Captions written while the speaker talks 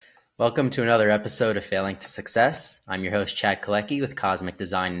Welcome to another episode of Failing to Success. I'm your host, Chad Kalecki with Cosmic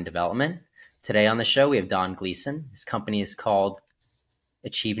Design and Development. Today on the show, we have Don Gleason. His company is called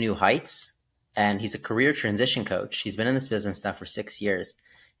Achieve New Heights, and he's a career transition coach. He's been in this business now for 6 years,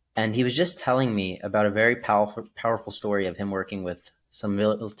 and he was just telling me about a very powerful story of him working with some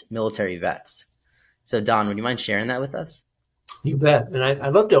military vets. So, Don, would you mind sharing that with us? You bet. And I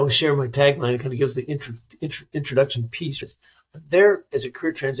love to always share my tagline. It kind of gives the introduction piece. I'm there as a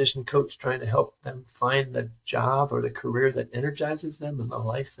career transition coach trying to help them find the job or the career that energizes them and the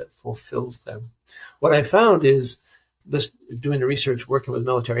life that fulfills them. What I found is this, doing the research, working with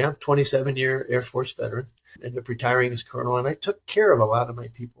military. I'm a 27-year Air Force veteran, ended up retiring as colonel, and I took care of a lot of my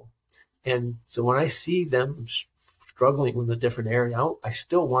people. And so when I see them struggling with a different area, I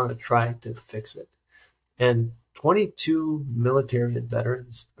still want to try to fix it. And 22 military and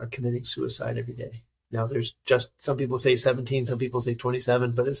veterans are committing suicide every day. Now, there's just, some people say 17, some people say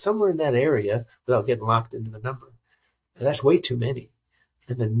 27, but it's somewhere in that area without getting locked into the number. And that's way too many.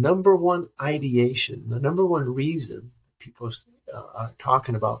 And the number one ideation, the number one reason people are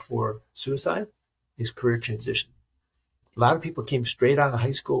talking about for suicide is career transition. A lot of people came straight out of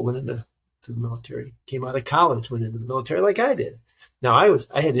high school, went into the military, came out of college, went into the military like I did. Now,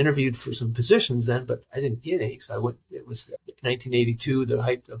 I had interviewed for some positions then, but I didn't get any. So it was 1982, the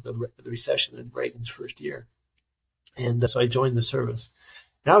height of the recession in Reagan's first year. And so I joined the service.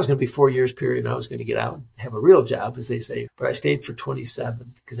 And I was going to be 4 years period, and I was going to get out and have a real job, as they say. But I stayed for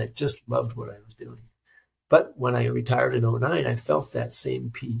 27 because I just loved what I was doing. But when I retired in 2009, I felt that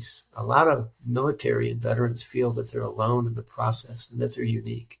same peace. A lot of military and veterans feel that they're alone in the process and that they're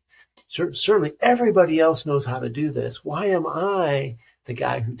unique. Certainly everybody else knows how to do this. Why am I the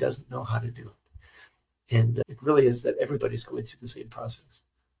guy who doesn't know how to do it? And it really is that everybody's going through the same process.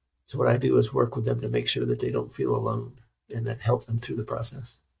 So what I do is work with them to make sure that they don't feel alone and that help them through the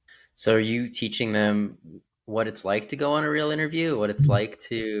process. So are you teaching them what it's like to go on a real interview, what it's like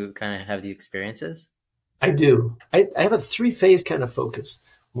to kind of have these experiences? I do. I have a 3-phase kind of focus.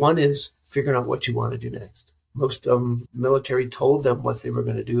 One is figuring out what you want to do next. Most military told them what they were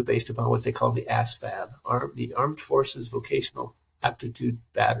going to do based upon what they call the ASVAB, the Armed Forces Vocational Aptitude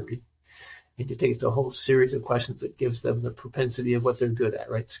Battery. And it takes a whole series of questions that gives them the propensity of what they're good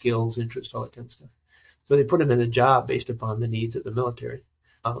at, right? Skills, interest, all that kind of stuff. So they put them in a job based upon the needs of the military.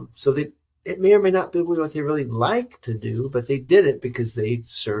 It may or may not be what they really like to do, but they did it because they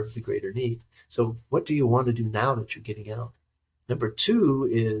serve the greater need. So what do you want to do now that you're getting out? Number 2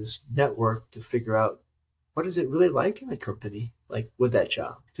 is network to figure out what is it really like in a company, like with that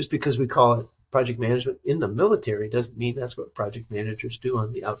job? Just because we call it project management in the military doesn't mean that's what project managers do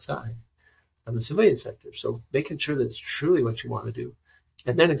on the outside, on the civilian sector. So making sure that it's truly what you want to do.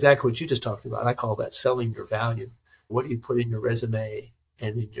 And then exactly what you just talked about, I call that selling your value. What do you put in your resume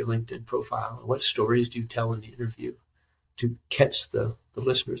and in your LinkedIn profile? And what stories do you tell in the interview to catch the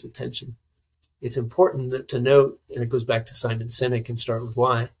listener's attention? It's important to note, and it goes back to Simon Sinek and Start With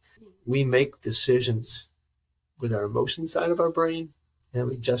Why, we make decisions with our emotion side of our brain, and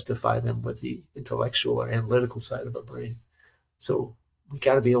we justify them with the intellectual or analytical side of our brain. So we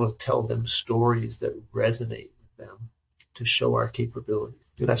got to be able to tell them stories that resonate with them to show our capabilities.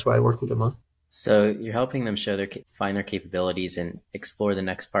 And that's why I work with them on. So you're helping them find their capabilities and explore the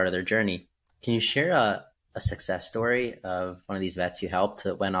next part of their journey. Can you share a success story of one of these vets you helped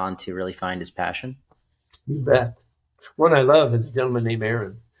that went on to really find his passion? You bet. One I love is a gentleman named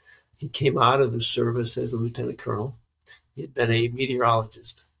Aaron. He came out of the service as a lieutenant colonel. He had been a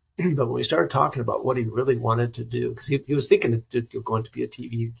meteorologist. But when we started talking about what he really wanted to do, because he was thinking of going to be a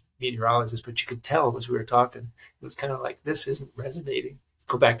TV meteorologist, but you could tell as we were talking, it was kind of like, this isn't resonating.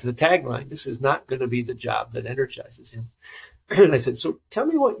 Go back to the tagline. This is not going to be the job that energizes him. And I said, so tell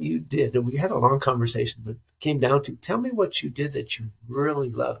me what you did. And we had a long conversation, but it came down to, tell me what you did that you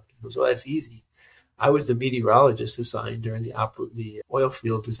really loved. He goes, well, that's easy. I was the meteorologist assigned during the oil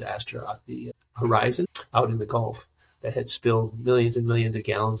field disaster at the Horizon out in the Gulf that had spilled millions and millions of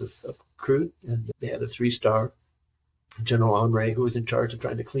gallons of crude. And they had a 3-star General Henry who was in charge of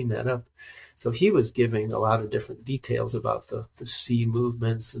trying to clean that up. So he was giving a lot of different details about the sea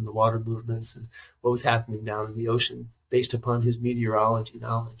movements and the water movements and what was happening down in the ocean based upon his meteorology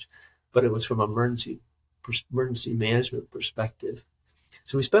knowledge. But it was from emergency management perspective.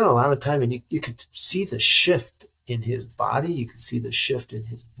 So we spent a lot of time, and you could see the shift in his body. You could see the shift in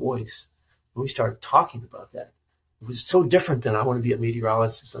his voice. And we started talking about that. It was so different than I want to be a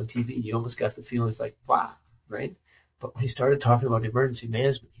meteorologist on TV. You almost got the feeling it's like, wow, right? But when he started talking about emergency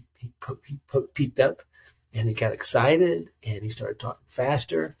management, he peaked up, and he got excited, and he started talking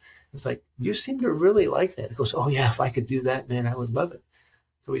faster. It's like, you seem to really like that. He goes, oh, yeah, if I could do that, man, I would love it.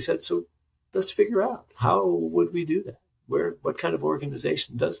 So we said, so let's figure out how would we do that? What kind of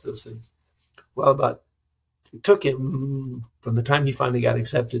organization does those things? Well, it took him from the time he finally got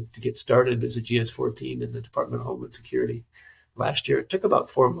accepted to get started as a GS-14 in the Department of Homeland Security last year. It took about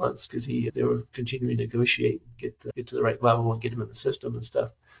 4 months because they were continuing to negotiate, get to the right level and get him in the system and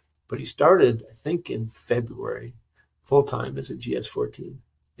stuff. But he started, I think, in February, full time as a GS-14,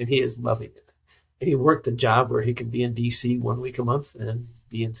 and he is loving it. And he worked a job where he could be in DC 1 week a month and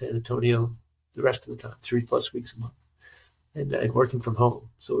be in San Antonio the rest of the time, 3+ weeks a month, and working from home.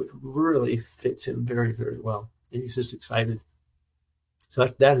 So it really fits him very, very well. And he's just excited. So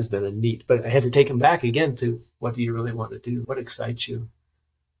that has been a neat, but I had to take him back again to what do you really want to do? What excites you?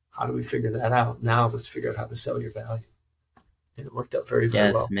 How do we figure that out? Now let's figure out how to sell your value. And it worked out very, Yeah,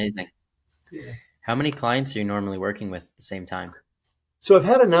 very well. it's amazing. Yeah. How many clients are you normally working with at the same time? So I've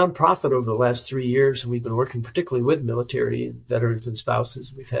had a nonprofit over the last 3 years, and we've been working particularly with military and veterans and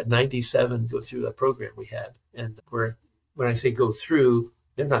spouses. We've had 97 go through that program we had. And when I say go through,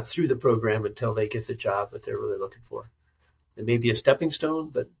 they're not through the program until they get the job that they're really looking for. It may be a stepping stone,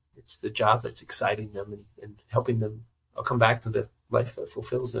 but it's the job that's exciting them and helping them. I'll come back to the life that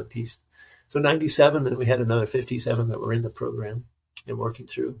fulfills them piece. So 97, and we had another 57 that were in the program and working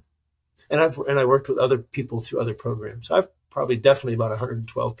through. And I worked with other people through other programs. So I've probably definitely about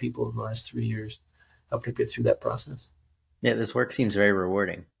 112 people in the last 3 years helped to get through that process. Yeah, this work seems very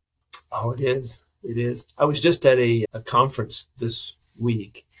rewarding. Oh, it is. It is. I was just at a conference this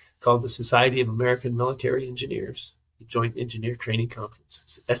week called the Society of American Military Engineers, a Joint Engineer Training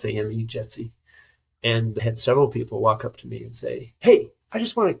Conference, SAME, JETSI. And I had several people walk up to me and say, hey, I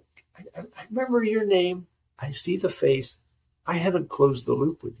just want to, I remember your name. I see the face. I haven't closed the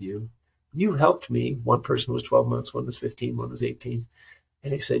loop with you. You helped me. One person was 12 months, one was 15, one was 18.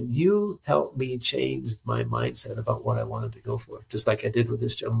 And they said, you helped me change my mindset about what I wanted to go for, just like I did with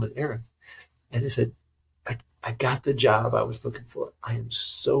this gentleman, Aaron. And they said, I got the job I was looking for. I am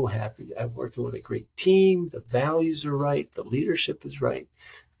so happy. I'm working with a great team. The values are right. The leadership is right.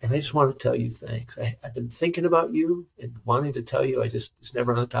 And I just want to tell you thanks. I've been thinking about you and wanting to tell you. It's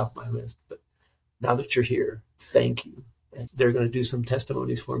never on the top of my list. But now that you're here, thank you. And they're going to do some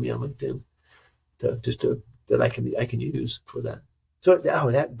testimonies for me on LinkedIn that I can use for that. So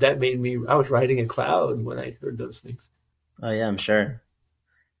that made me, I was riding a cloud when I heard those things. Oh yeah, I'm sure.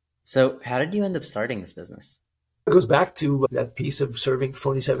 So how did you end up starting this business? It goes back to that piece of serving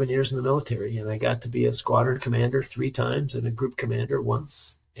 27 years in the military. And I got to be a squadron commander 3 times and a group commander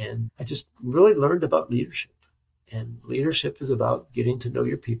once. And I just really learned about leadership. And leadership is about getting to know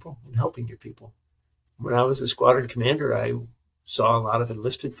your people and helping your people. When I was a squadron commander, I saw a lot of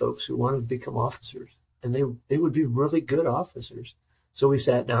enlisted folks who wanted to become officers. And they would be really good officers. So we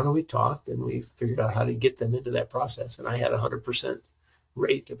sat down and we talked and we figured out how to get them into that process. And I had 100%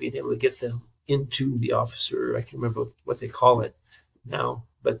 rate of being able to get them into the officer. I can't remember what they call it now,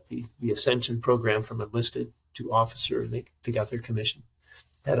 but the ascension program from enlisted to officer, and they got their commission.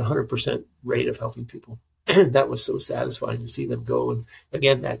 Had 100% rate of helping people. That was so satisfying to see them go. And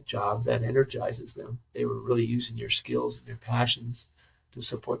again, that job, that energizes them. They were really using your skills and their passions to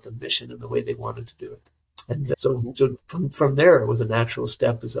support the mission and the way they wanted to do it. And so from there, it was a natural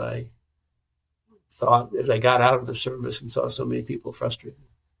step as I got out of the service and saw so many people frustrated.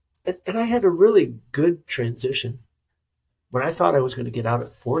 And I had a really good transition. When I thought I was going to get out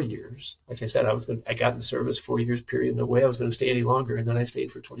at 4 years, like I said, I got in the service 4 years period, no way I was going to stay any longer. And then I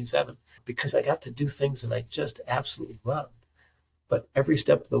stayed for 27 because I got to do things that I just absolutely loved. But every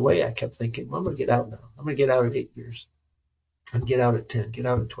step of the way, I kept thinking, well, I'm going to get out now. I'm going to get out at 8 years. I'm going to get out at 10, get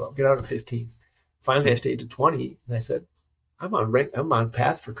out at 12, get out at 15. Finally, I stayed to 20, and I said, I'm on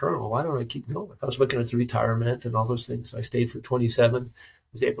path for colonel. Why don't I keep going? I was looking at the retirement and all those things. So I stayed for 27,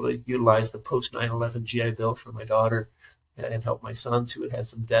 was able to utilize the post 9/11 GI Bill for my daughter and help my sons who had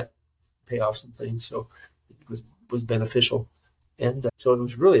some debt pay off some things. So it was beneficial. And so it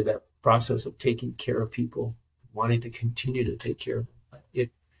was really that process of taking care of people, wanting to continue to take care of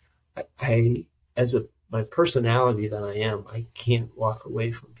them. My personality that I am, I can't walk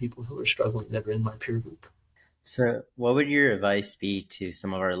away from people who are struggling that are in my peer group. So what would your advice be to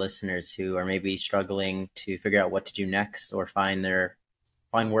some of our listeners who are maybe struggling to figure out what to do next or find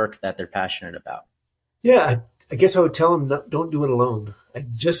work that they're passionate about? Yeah, I guess I would tell them, don't do it alone. I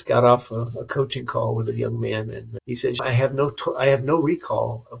just got off a coaching call with a young man, and he says, I have no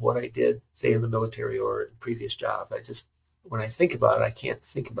recall of what I did, say in the military or in previous job. When I think about it, I can't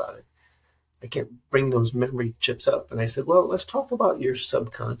think about it. I can't bring those memory chips up. And I said, well, let's talk about your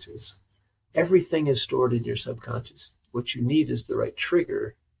subconscious. Everything is stored in your subconscious. What you need is the right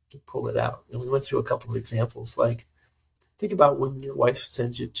trigger to pull it out. And we went through a couple of examples, like Think about when your wife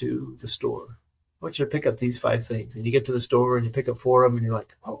sends you to the store. I want you to pick up these 5 things. And you get to the store and you pick up 4 of them and you're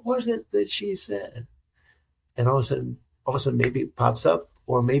like, what was it that she said? And all of a sudden maybe it pops up,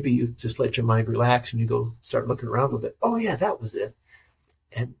 or maybe you just let your mind relax and you go start looking around a little bit. Oh yeah, that was it.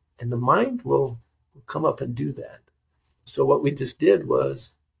 And the mind will come up and do that. So what we just did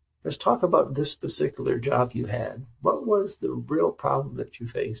was, let's talk about this particular job you had. What was the real problem that you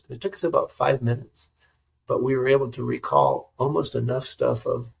faced? It took us about 5 minutes, but we were able to recall almost enough stuff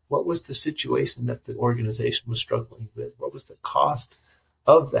of what was the situation that the organization was struggling with? What was the cost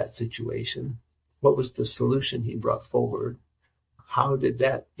of that situation? What was the solution he brought forward? How did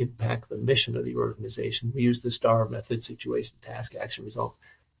that impact the mission of the organization? We used the STAR method: situation, task, action, result.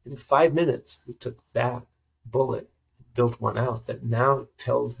 In 5 minutes, we took that bullet, built one out that now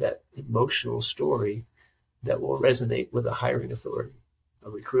tells that emotional story that will resonate with a hiring authority, a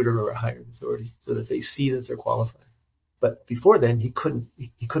recruiter or a hiring authority, so that they see that they're qualified. But before then, he couldn't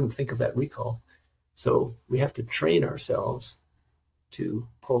think of that recall. So we have to train ourselves to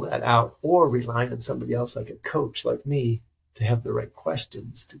pull that out, or rely on somebody else like a coach like me to have the right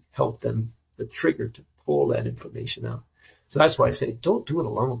questions to help them, the trigger to pull that information out. So that's why I say, don't do it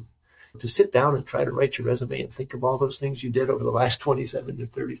alone. To sit down and try to write your resume and think of all those things you did over the last 27 to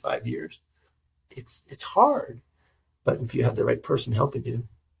 35 years, it's hard. But if you have the right person helping you,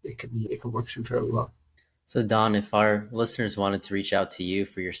 it can work through fairly well. So Don, if our listeners wanted to reach out to you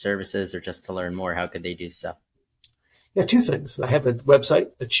for your services or just to learn more, how could they do so? Yeah, 2 things. I have a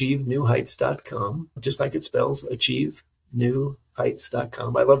website, achievenewheights.com, just like it spells,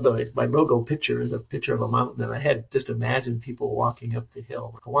 achievenewheights.com. I love my logo picture is a picture of a mountain, and I had just imagined people walking up the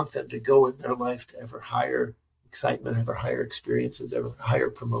hill. I want them to go in their life to ever higher excitement, ever higher experiences, ever higher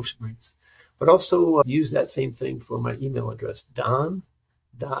promotion rates. But also use that same thing for my email address,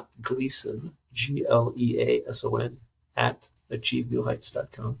 don.gleason, Gleason, at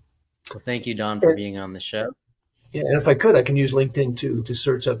achievenewheights.com. Well, thank you, Don, for being on the show. Yeah, and if I could, I can use LinkedIn to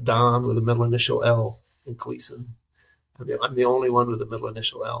search up Don with a middle initial L in Gleason. I'm the only one with a middle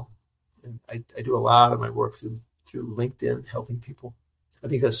initial L. And I do a lot of my work through LinkedIn, helping people. I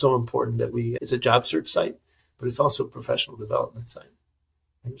think that's so important that it's a job search site, but it's also a professional development site.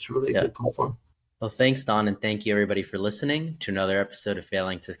 And it's really a good platform. Well, thanks, Don, and thank you, everybody, for listening to another episode of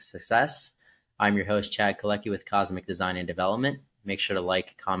Failing to Success. I'm your host, Chad Kalecki with Cosmic Design and Development. Make sure to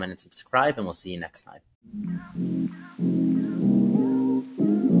like, comment, and subscribe, and we'll see you next time.